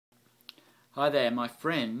Hi there, my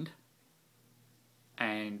friend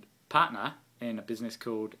and partner in a business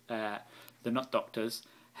called The Not Doctors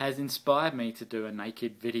has inspired me to do a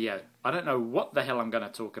naked video. I don't know what the hell I'm going to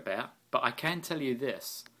talk about, but I can tell you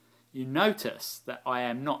this. You notice that I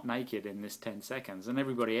am not naked in this 10 seconds, and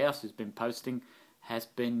everybody else who's been posting has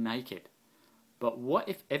been naked. But what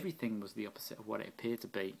if everything was the opposite of what it appeared to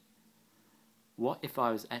be? What if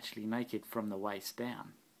I was actually naked from the waist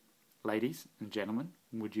down? Ladies and gentlemen,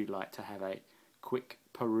 would you like to have a quick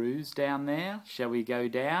peruse down there? Shall we go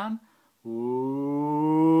down?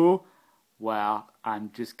 Ooh. Well, I'm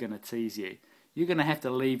just going to tease you. You're going to have to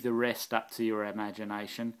leave the rest up to your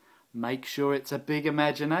imagination. Make sure it's a big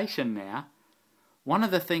imagination now. One of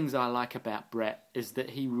the things I like about Brett is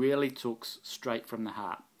that he really talks straight from the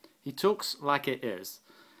heart. He talks like it is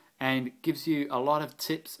and gives you a lot of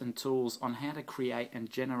tips and tools on how to create and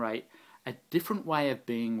generate a different way of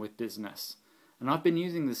being with business. And I've been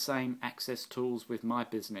using the same access tools with my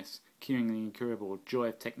business: Curing the Incurable, Joy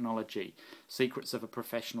of Technology, Secrets of a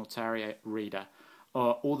Professional Tarot Reader,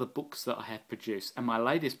 or all the books that I have produced, and my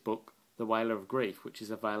latest book, The Whaler of Grief, which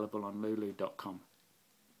is available on lulu.com.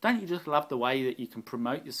 Don't you just love the way that you can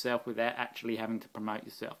promote yourself without actually having to promote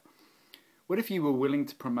yourself? What if you were willing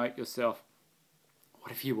to promote yourself?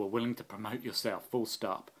 What if you were willing to promote yourself, full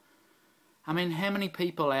stop? I mean, how many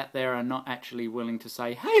people out there are not actually willing to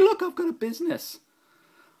say, hey, look, I've got a business?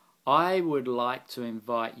 I would like to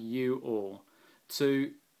invite you all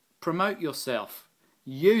to promote yourself.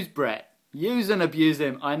 Use Brett. Use and abuse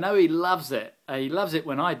him. I know he loves it. He loves it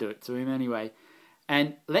when I do it to him anyway.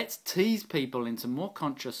 And let's tease people into more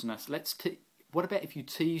consciousness. What about if you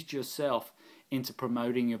teased yourself into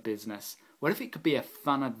promoting your business? What if it could be a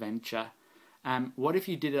fun adventure? What if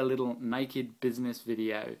you did a little naked business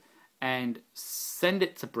video and send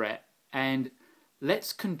it to Brett, and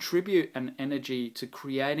let's contribute an energy to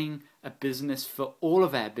creating a business for all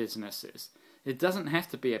of our businesses. It doesn't have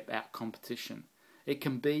to be about competition. It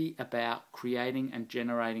can be about creating and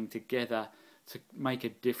generating together to make a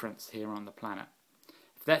difference here on the planet.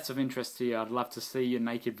 If that's of interest to you, I'd love to see your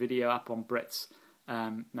naked video up on Brett's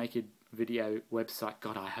naked video website.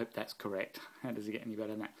 God, I hope that's correct. How does it get any better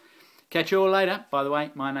than that? Catch you all later. By the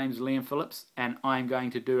way, my name's Liam Phillips, and I'm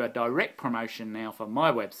going to do a direct promotion now for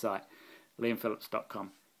my website,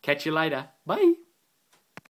 liamphillips.com. Catch you later. Bye.